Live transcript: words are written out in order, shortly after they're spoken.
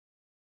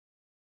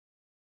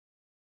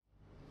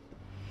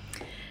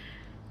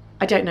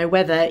I don't know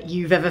whether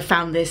you've ever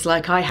found this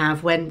like I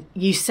have, when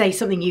you say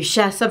something, you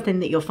share something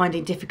that you're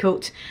finding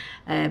difficult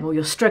or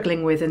you're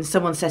struggling with, and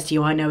someone says to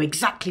you, I know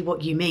exactly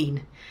what you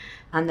mean.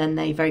 And then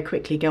they very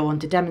quickly go on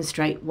to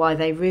demonstrate why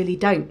they really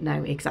don't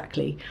know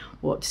exactly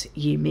what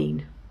you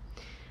mean.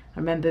 I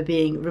remember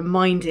being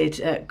reminded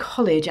at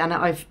college, and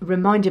I've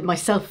reminded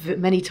myself of it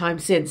many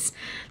times since,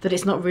 that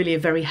it's not really a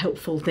very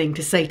helpful thing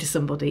to say to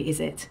somebody, is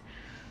it?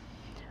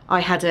 I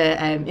had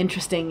an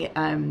interesting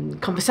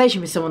conversation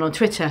with someone on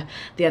Twitter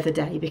the other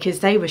day, because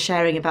they were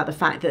sharing about the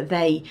fact that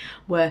they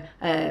were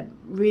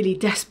really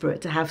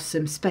desperate to have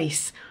some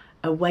space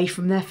away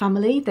from their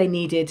family. They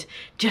needed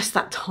just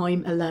that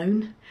time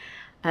alone.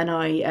 And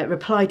I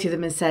replied to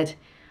them and said,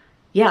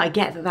 yeah, I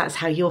get that that's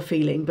how you're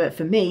feeling, but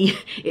for me,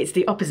 it's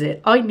the opposite.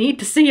 I need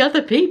to see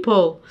other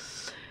people.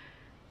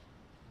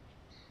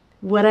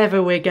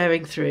 Whatever we're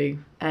going through,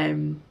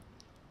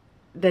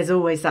 there's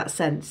always that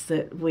sense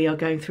that we are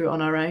going through it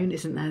on our own,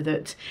 isn't there?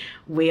 That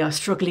we are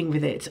struggling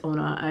with it on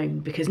our own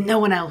because no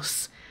one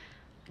else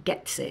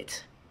gets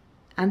it.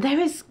 And there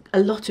is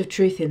a lot of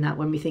truth in that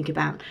when we think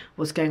about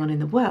what's going on in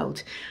the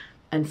world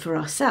and for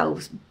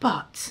ourselves.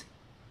 But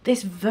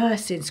this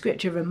verse in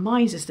Scripture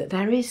reminds us that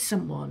there is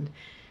someone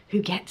who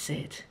gets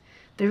it.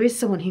 There is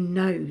someone who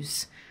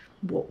knows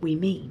what we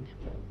mean.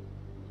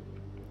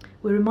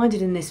 We're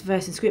reminded in this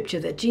verse in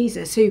Scripture that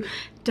Jesus, who,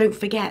 don't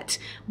forget,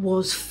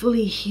 was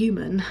fully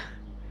human,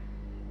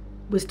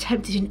 was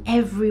tempted in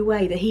every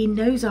way, that he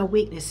knows our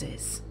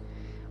weaknesses,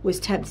 was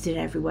tempted in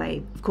every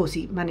way. Of course,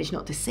 he managed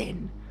not to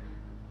sin,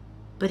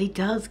 but he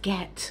does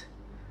get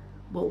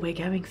what we're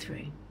going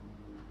through.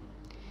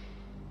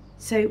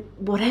 So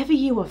whatever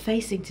you are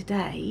facing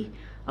today,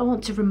 I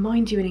want to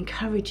remind you and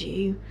encourage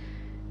you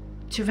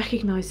to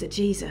recognise that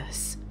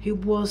Jesus, who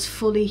was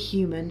fully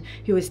human,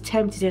 who was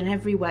tempted in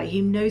every way,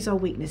 who knows our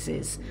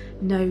weaknesses,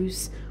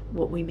 knows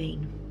what we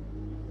mean.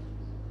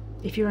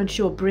 If you're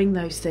unsure, bring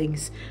those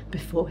things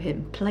before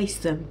him. Place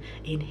them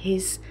in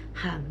his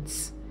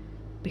hands,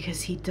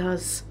 because he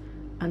does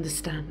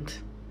understand.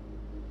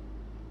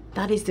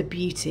 That is the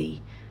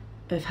beauty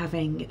of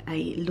having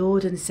a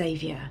Lord and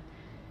Saviour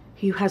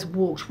who has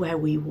walked where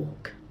we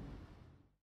walk.